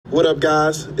What up,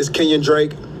 guys? It's Kenyon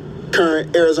Drake,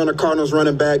 current Arizona Cardinals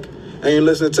running back, and you're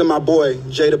listening to my boy,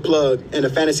 Jay the Plug, and the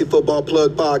Fantasy Football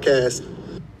Plug podcast.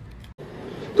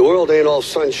 The world ain't all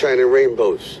sunshine and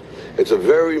rainbows. It's a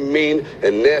very mean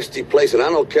and nasty place, and I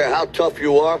don't care how tough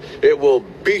you are, it will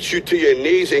beat you to your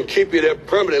knees and keep you there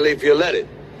permanently if you let it.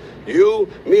 You,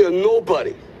 me, or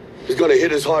nobody is going to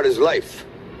hit as hard as life.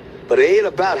 But it ain't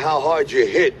about how hard you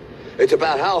hit. It's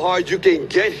about how hard you can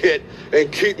get hit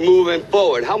and keep moving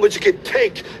forward. How much you can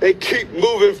take and keep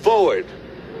moving forward.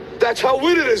 That's how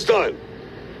winning is done.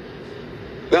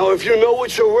 Now, if you know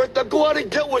what you're worth, now go out and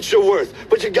get what you're worth.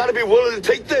 But you got to be willing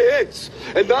to take the hits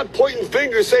and not pointing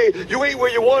fingers saying you ain't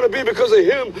where you want to be because of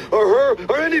him or her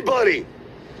or anybody.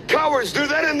 Cowards do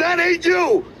that, and that ain't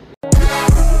you.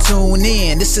 Tune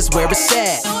in, this is where it's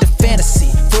at. The Fantasy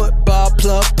Football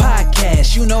Plug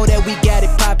Podcast. You know that we got it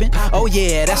poppin'. Oh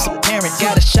yeah, that's apparent.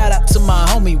 Got a shout out to my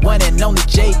homie, one and only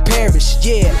Jay Parrish.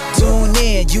 Yeah, tune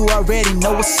in, you already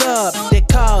know what's up. They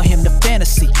call him the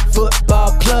Fantasy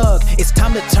Football Plug. It's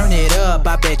time to turn it up.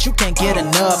 I bet you can't get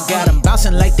enough. Got them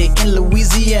bouncing like they in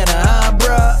Louisiana, huh,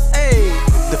 bruh? Hey,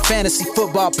 the Fantasy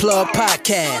Football Plug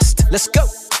Podcast. Let's go.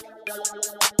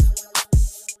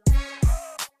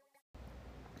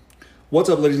 What's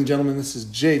up, ladies and gentlemen? This is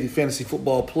Jay, the Fantasy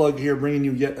Football Plug here, bringing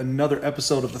you yet another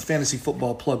episode of the Fantasy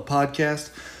Football Plug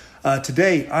podcast.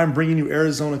 Today, I'm bringing you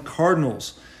Arizona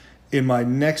Cardinals in my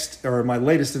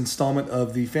latest installment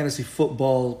of the Fantasy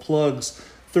Football Plug's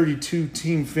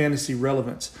 32-team fantasy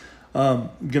relevance. I'm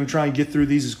going to try and get through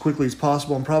these as quickly as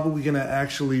possible. I'm probably going to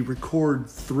actually record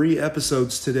 3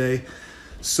 episodes today,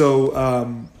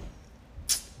 so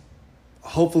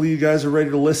hopefully you guys are ready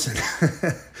to listen.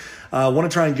 I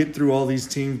want to try and get through all these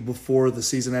teams before the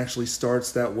season actually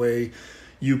starts. That way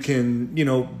you can,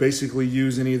 basically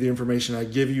use any of the information I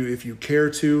give you if you care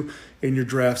to in your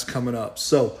drafts coming up.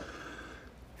 So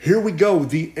here we go,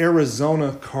 the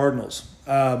Arizona Cardinals.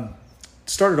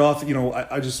 Started off,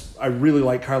 I really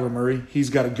like Kyler Murray. He's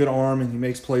got a good arm and he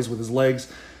makes plays with his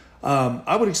legs.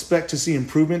 I would expect to see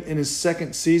improvement in his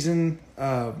second season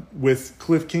with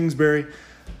Cliff Kingsbury.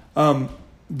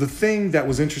 The thing that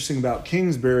was interesting about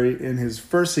Kingsbury in his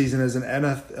first season as an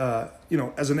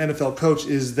NFL coach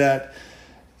is that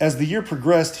as the year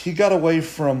progressed, he got away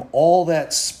from all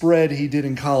that spread he did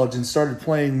in college and started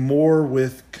playing more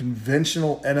with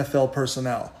conventional NFL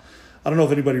personnel. I don't know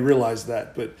if anybody realized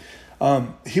that, but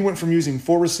he went from using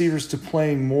 4 receivers to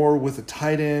playing more with a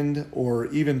tight end or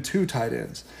even 2 tight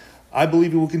ends. I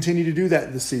believe he will continue to do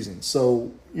that this season.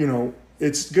 So,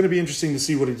 it's going to be interesting to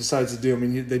see what he decides to do. I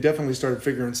mean, they definitely started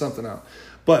figuring something out.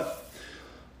 But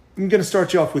I'm going to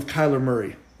start you off with Kyler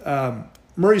Murray.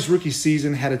 Murray's rookie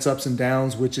season had its ups and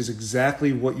downs, which is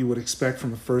exactly what you would expect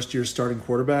from a first-year starting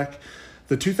quarterback.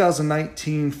 The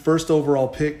 2019 first overall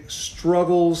pick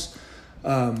struggled to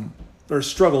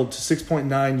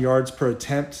 6.9 yards per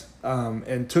attempt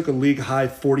and took a league-high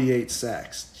 48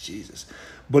 sacks. Jesus.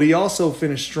 But he also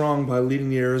finished strong by leading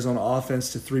the Arizona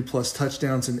offense to 3+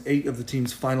 touchdowns in 8 of the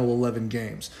team's final 11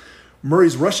 games.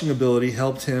 Murray's rushing ability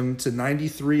helped him to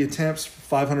 93 attempts,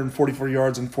 544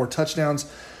 yards, and 4 touchdowns,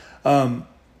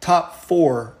 top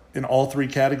 4 in all 3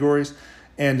 categories,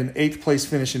 and an 8th-place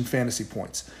finish in fantasy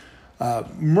points.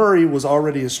 Murray was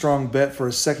already a strong bet for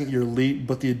a second-year leap,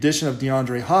 but the addition of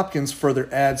DeAndre Hopkins further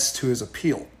adds to his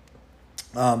appeal.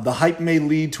 The hype may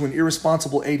lead to an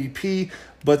irresponsible ADP,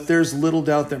 but there's little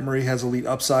doubt that Murray has elite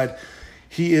upside.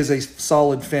 He is a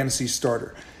solid fantasy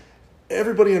starter.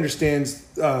 Everybody understands,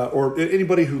 or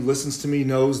anybody who listens to me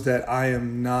knows that I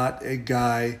am not a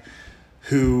guy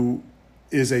who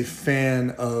is a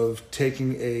fan of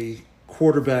taking a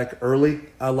quarterback early.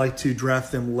 I like to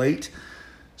draft them late.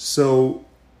 So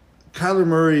Kyler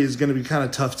Murray is going to be kind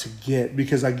of tough to get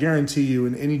because I guarantee you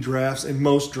in any drafts, in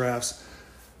most drafts,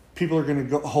 people are going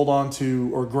to hold on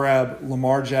to or grab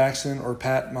Lamar Jackson or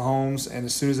Pat Mahomes, and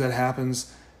as soon as that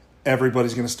happens,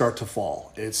 everybody's going to start to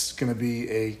fall. It's going to be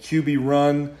a QB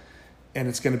run, and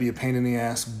it's going to be a pain in the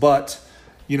ass. But,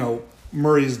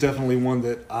 Murray is definitely one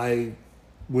that I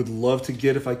would love to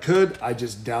get if I could. I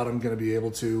just doubt I'm going to be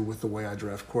able to with the way I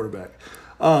draft quarterback.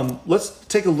 Let's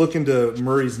take a look into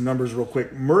Murray's numbers real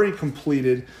quick. Murray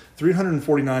completed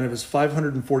 349 of his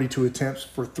 542 attempts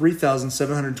for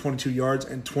 3,722 yards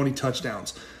and 20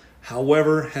 touchdowns.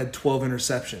 However, had 12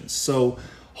 interceptions. So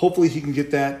hopefully he can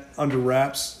get that under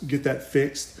wraps, get that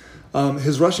fixed.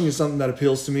 His rushing is something that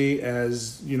appeals to me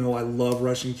as, I love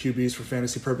rushing QBs for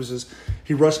fantasy purposes.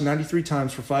 He rushed 93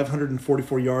 times for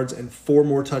 544 yards and 4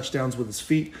 more touchdowns with his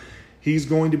feet. He's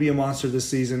going to be a monster this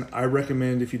season. I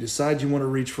recommend if you decide you want to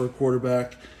reach for a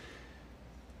quarterback,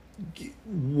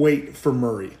 wait for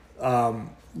Murray.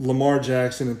 Lamar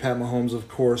Jackson and Pat Mahomes, of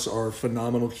course, are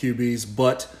phenomenal QBs,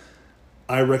 but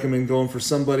I recommend going for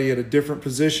somebody at a different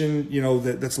position,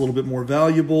 that's a little bit more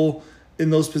valuable in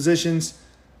those positions,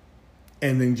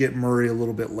 and then get Murray a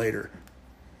little bit later.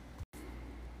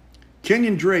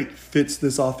 Kenyon Drake fits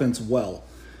this offense well.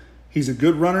 He's a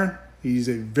good runner, he's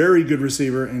a very good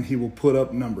receiver, and he will put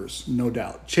up numbers, no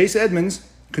doubt. Chase Edmonds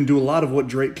can do a lot of what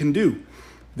Drake can do.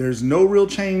 There's no real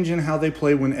change in how they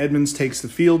play when Edmonds takes the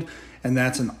field, and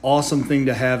that's an awesome thing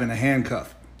to have in a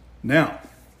handcuff. Now,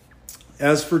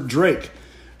 as for Drake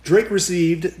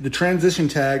received the transition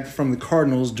tag from the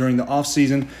Cardinals during the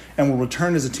offseason and will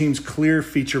return as the team's clear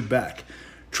feature back.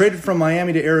 Traded from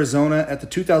Miami to Arizona at the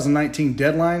 2019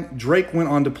 deadline, Drake went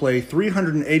on to play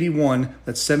 381,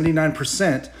 that's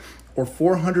 79%, of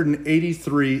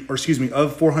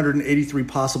 483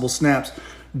 possible snaps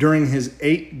during his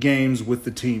 8 games with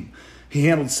the team. He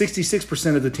handled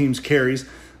 66% of the team's carries,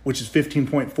 which is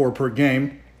 15.4 per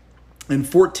game, and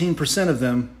 14% of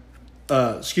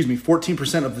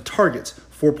the targets,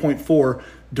 4.4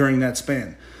 during that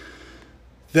span.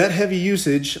 That heavy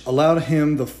usage allowed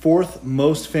him the 4th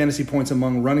most fantasy points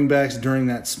among running backs during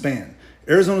that span.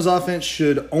 Arizona's offense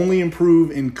should only improve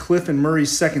in Cliff and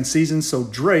Murray's second season, so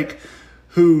Drake,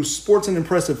 who sports an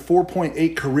impressive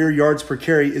 4.8 career yards per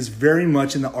carry, is very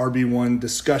much in the RB1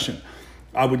 discussion.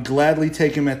 I would gladly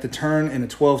take him at the turn in a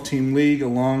 12-team league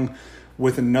along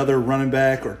with another running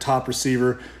back or top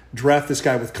receiver. Draft this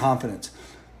guy with confidence.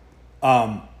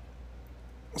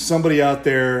 Somebody out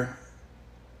there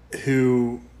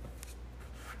who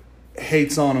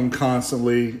hates on him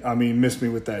constantly, miss me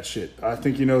with that shit. I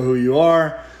think you know who you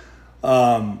are.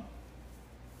 Let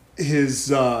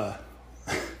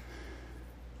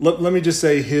me just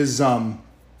say his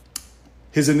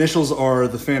initials are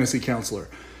the fantasy counselor.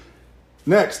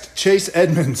 Next, Chase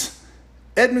Edmonds.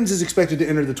 Edmonds is expected to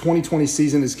enter the 2020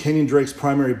 season as Kenyon Drake's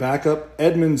primary backup.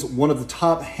 Edmonds, one of the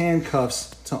top handcuffs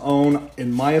to own,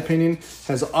 in my opinion,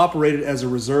 has operated as a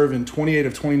reserve in 28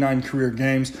 of 29 career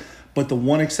games, but the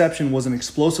one exception was an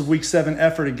explosive Week 7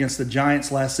 effort against the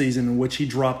Giants last season in which he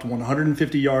dropped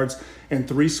 150 yards and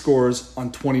 3 scores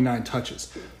on 29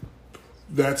 touches.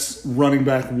 That's running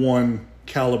back 1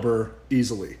 caliber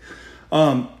easily.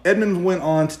 Edmonds went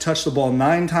on to touch the ball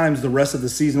 9 times the rest of the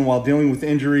season while dealing with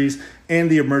injuries and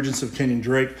the emergence of Kenyon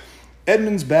Drake.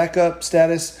 Edmonds' backup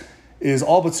status is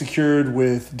all but secured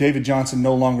with David Johnson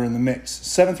no longer in the mix.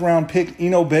 7th-round pick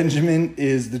Eno Benjamin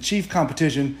is the chief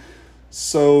competition,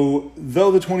 so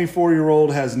though the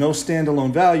 24-year-old has no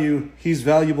standalone value, he's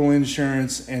valuable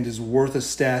insurance and is worth a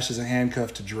stash as a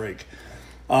handcuff to Drake.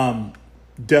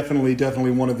 Definitely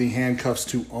one of the handcuffs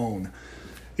to own.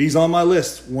 He's on my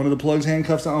list. One of the plugs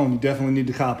handcuffs to own. You definitely need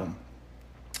to cop him.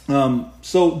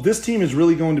 So this team is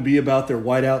really going to be about their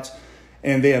wideouts,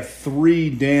 and they have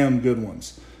 3 damn good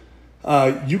ones.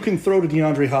 You can throw to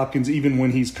DeAndre Hopkins even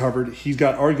when he's covered. He's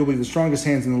got arguably the strongest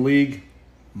hands in the league.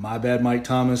 My bad, Mike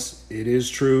Thomas. It is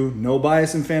true. No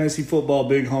bias in fantasy football,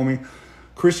 big homie.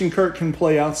 Christian Kirk can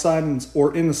play outside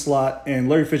or in the slot, and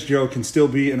Larry Fitzgerald can still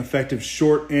be an effective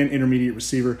short and intermediate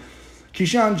receiver.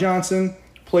 Keyshawn Johnson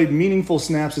played meaningful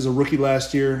snaps as a rookie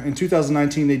last year. In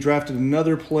 2019, they drafted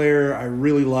another player I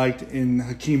really liked in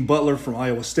Hakeem Butler from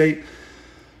Iowa State.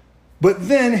 But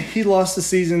then he lost the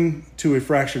season to a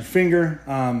fractured finger.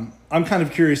 I'm kind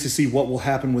of curious to see what will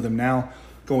happen with him now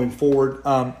going forward.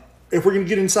 If we're going to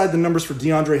get inside the numbers for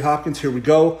DeAndre Hopkins, here we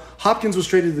go. Hopkins was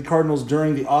traded to the Cardinals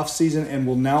during the offseason and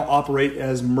will now operate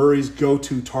as Murray's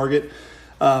go-to target.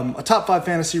 A top 5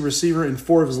 fantasy receiver in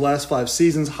 4 of his last 5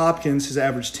 seasons, Hopkins has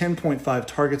averaged 10.5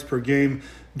 targets per game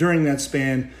during that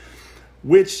span,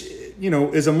 which,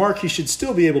 is a mark he should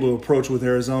still be able to approach with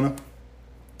Arizona.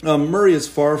 Murray is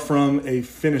far from a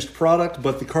finished product,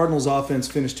 but the Cardinals offense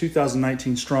finished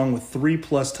 2019 strong with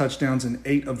 3+ touchdowns in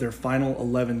 8 of their final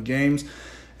 11 games,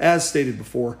 as stated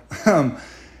before.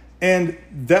 And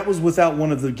that was without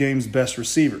one of the game's best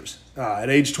receivers.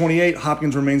 At age 28,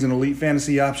 Hopkins remains an elite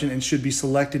fantasy option and should be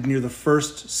selected near the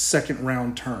second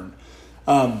round turn.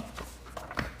 I'm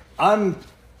on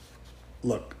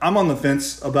the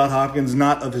fence about Hopkins,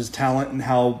 not of his talent and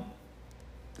how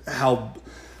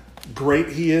great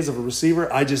he is of a receiver.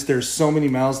 There's so many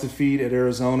mouths to feed at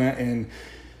Arizona, and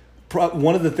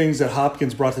one of the things that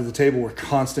Hopkins brought to the table were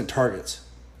constant targets.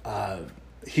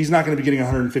 He's not going to be getting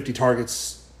 150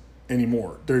 targets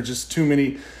anymore. There's just too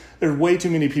many. There's way too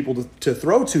many people to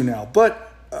throw to now.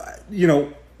 But,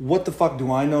 what the fuck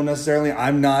do I know necessarily?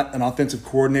 I'm not an offensive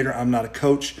coordinator. I'm not a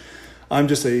coach. I'm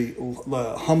just a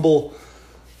humble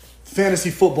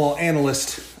fantasy football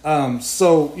analyst.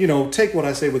 So, take what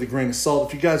I say with a grain of salt.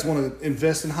 If you guys want to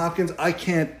invest in Hopkins, I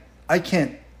can't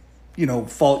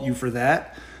fault you for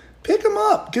that. Pick him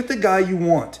up. Get the guy you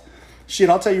want. Shit,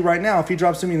 I'll tell you right now, if he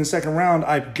drops to me in the second round,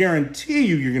 I guarantee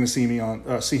you're going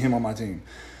to see him on my team.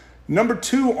 Number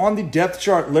 2 on the depth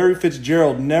chart, Larry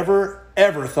Fitzgerald. Never,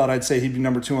 ever thought I'd say he'd be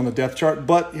number 2 on the depth chart,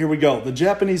 but here we go. The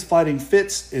Japanese Fighting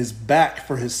Fitz is back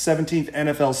for his 17th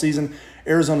NFL season.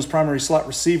 Arizona's primary slot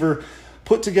receiver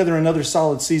put together another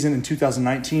solid season in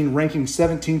 2019, ranking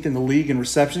 17th in the league in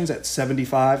receptions at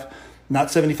 75. Not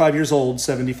 75 years old,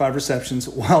 75 receptions,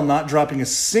 while not dropping a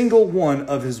single one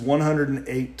of his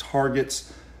 108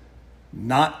 targets.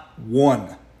 Not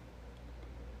one.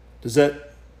 Does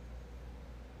that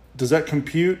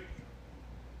compute?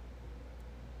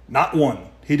 Not one.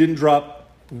 He didn't drop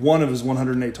one of his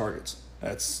 108 targets.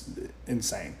 That's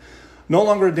insane. No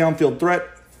longer a downfield threat,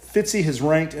 Fitzy has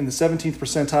ranked in the 17th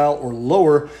percentile or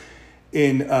lower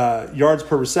in yards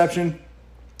per reception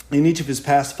in each of his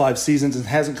past 5 seasons and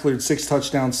hasn't cleared 6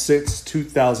 touchdowns since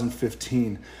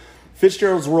 2015.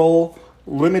 Fitzgerald's role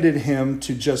limited him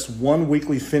to just one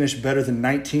weekly finish better than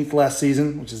 19th last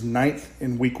season, which is 9th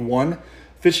in week 1.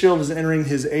 Fitzgerald is entering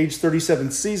his age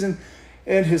 37th season,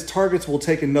 and his targets will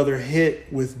take another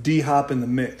hit with D-Hop in the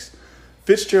mix.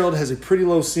 Fitzgerald has a pretty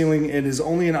low ceiling and is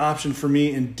only an option for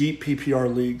me in deep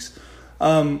PPR leagues.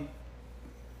 And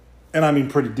I mean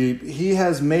pretty deep. He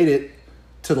has made it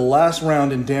to the last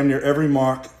round in damn near every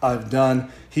mock I've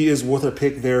done. He is worth a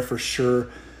pick there for sure.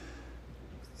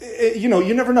 You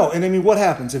never know. And I mean, what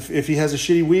happens if he has a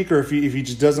shitty week or if he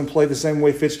just doesn't play the same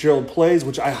way Fitzgerald plays,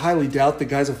 which I highly doubt. The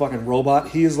guy's a fucking robot.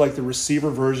 He is like the receiver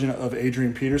version of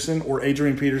Adrian Peterson, or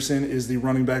Adrian Peterson is the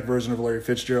running back version of Larry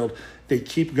Fitzgerald. They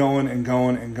keep going and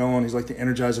going and going. He's like the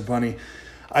Energizer Bunny.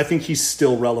 I think he's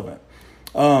still relevant.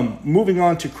 Moving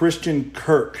on to Christian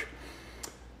Kirk.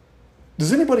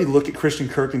 Does anybody look at Christian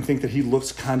Kirk and think that he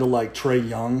looks kind of like Trae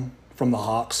Young from the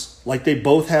Hawks? Like they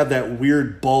both have that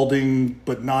weird balding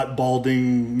but not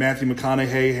balding Matthew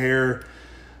McConaughey hair.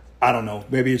 I don't know.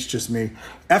 Maybe it's just me.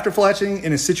 After flashing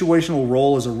in a situational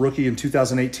role as a rookie in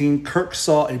 2018, Kirk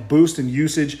saw a boost in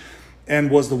usage and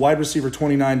was the wide receiver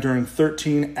 29 during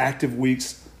 13 active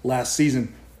weeks last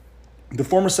season. The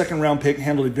former second-round pick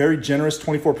handled a very generous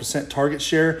 24% target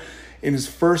share in his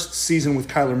first season with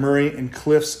Kyler Murray in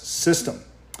Cliff's system.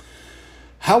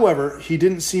 However, he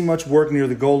didn't see much work near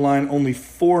the goal line, only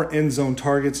 4 end zone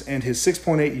targets, and his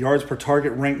 6.8 yards per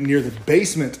target ranked near the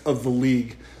basement of the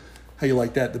league. How you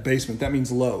like that? The basement. That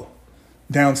means low.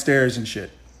 Downstairs and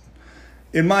shit.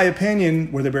 In my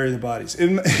opinion, where they bury the bodies.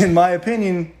 In my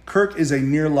opinion, Kirk is a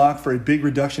near lock for a big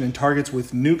reduction in targets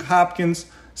with Nuke Hopkins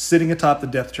sitting atop the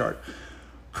depth chart.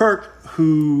 Kirk,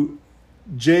 who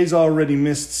who's already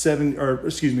missed 7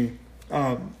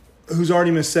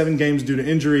 games due to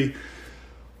injury,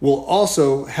 will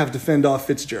also have to fend off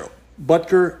Fitzgerald,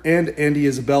 Butker, and Andy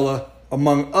Isabella,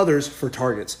 among others, for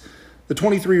targets. The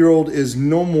 23-year-old is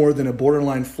no more than a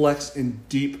borderline flex in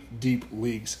deep, deep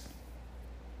leagues.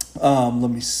 Let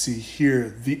me see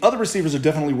here. The other receivers are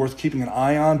definitely worth keeping an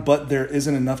eye on, but there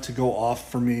isn't enough to go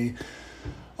off for me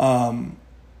to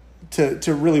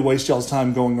really waste y'all's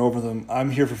time going over them.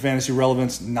 I'm here for fantasy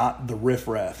relevance, not the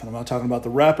riff-raff. And I'm not talking about the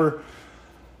rapper.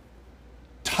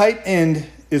 Tight end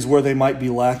is where they might be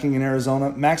lacking in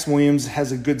Arizona. Max Williams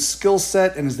has a good skill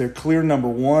set and is their clear number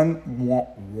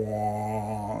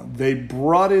 1. They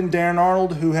brought in Darren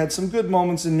Arnold, who had some good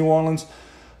moments in New Orleans,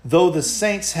 though the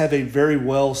Saints have a very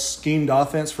well-schemed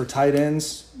offense for tight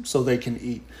ends, so they can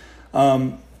eat.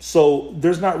 So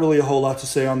there's not really a whole lot to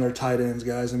say on their tight ends,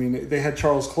 guys. I mean, they had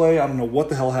Charles Clay. I don't know what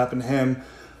the hell happened to him,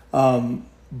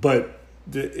 but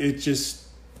they're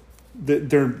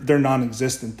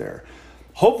non-existent there.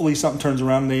 Hopefully something turns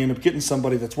around and they end up getting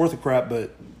somebody that's worth a crap,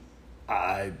 but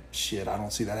I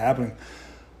don't see that happening.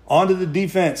 On to the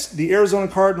defense. The Arizona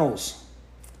Cardinals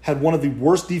had one of the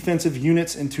worst defensive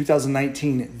units in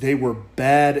 2019. They were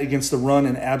bad against the run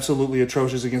and absolutely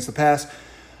atrocious against the pass.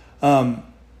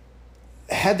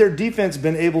 Had their defense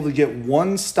been able to get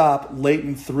one stop late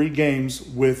in 3 games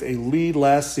with a lead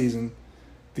last season,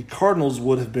 the Cardinals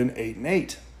would have been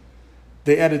 8-8.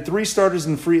 They added 3 starters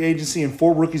in free agency and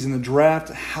 4 rookies in the draft.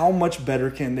 How much better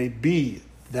can they be?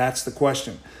 That's the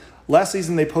question. Last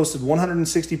season, they posted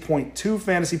 160.2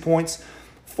 fantasy points,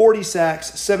 40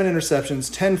 sacks, 7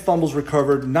 interceptions, 10 fumbles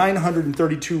recovered,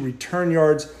 932 return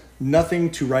yards. Nothing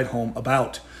to write home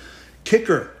about.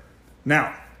 Kicker.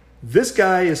 Now, this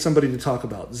guy is somebody to talk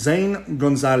about. Zane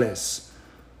Gonzalez.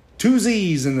 2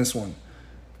 Z's in this one.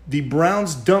 The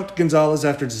Browns dumped Gonzalez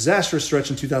after a disastrous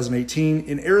stretch in 2018.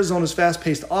 In Arizona's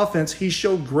fast-paced offense, he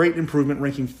showed great improvement,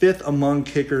 ranking 5th among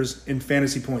kickers in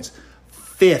fantasy points.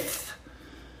 5th.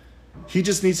 He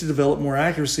just needs to develop more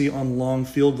accuracy on long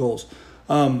field goals.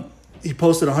 He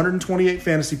posted 128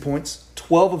 fantasy points,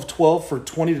 12 of 12 for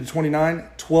 20 to 29,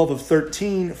 12 of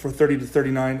 13 for 30 to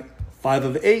 39, 5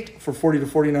 of 8 for 40 to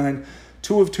 49,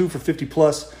 2 of 2 for 50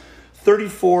 plus,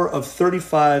 34 of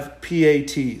 35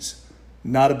 PATs.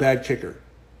 Not a bad kicker.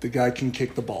 The guy can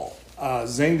kick the ball.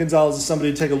 Zane Gonzalez is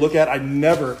somebody to take a look at. I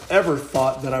never, ever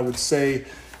thought that I would say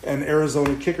an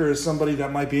Arizona kicker is somebody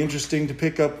that might be interesting to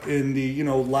pick up in the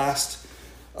last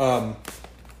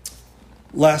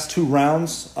 2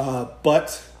 rounds.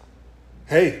 But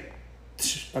hey,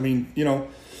 I mean,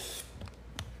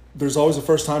 there's always a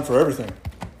first time for everything.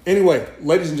 Anyway,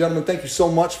 ladies and gentlemen, thank you so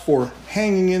much for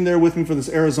hanging in there with me for this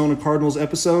Arizona Cardinals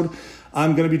episode.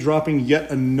 I'm going to be dropping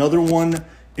yet another one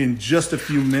in just a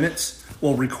few minutes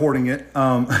while recording it.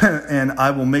 And I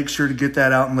will make sure to get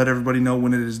that out and let everybody know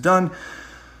when it is done.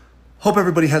 Hope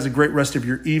everybody has a great rest of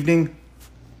your evening.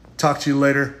 Talk to you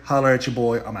later. Holler at your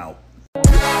boy. I'm out.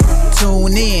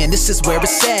 Tune in, this is where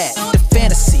it's at. The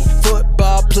Fantasy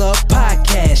Football Plug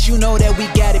Podcast. You know that we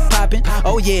got it poppin'.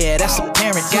 Oh yeah, that's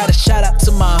apparent. Got a shout out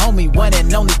to my homie, one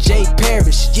and only Jay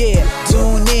Parrish. Yeah,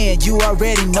 tune in, you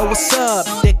already know what's up.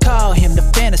 They call him the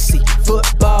Fantasy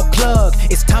Football Plug.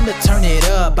 It's time to turn it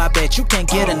up. I bet you can't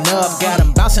get enough. Got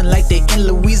them bouncing like they in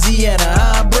Louisiana,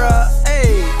 huh, bruh?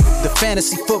 Hey, the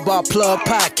Fantasy Football Plug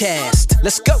Podcast.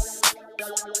 Let's go.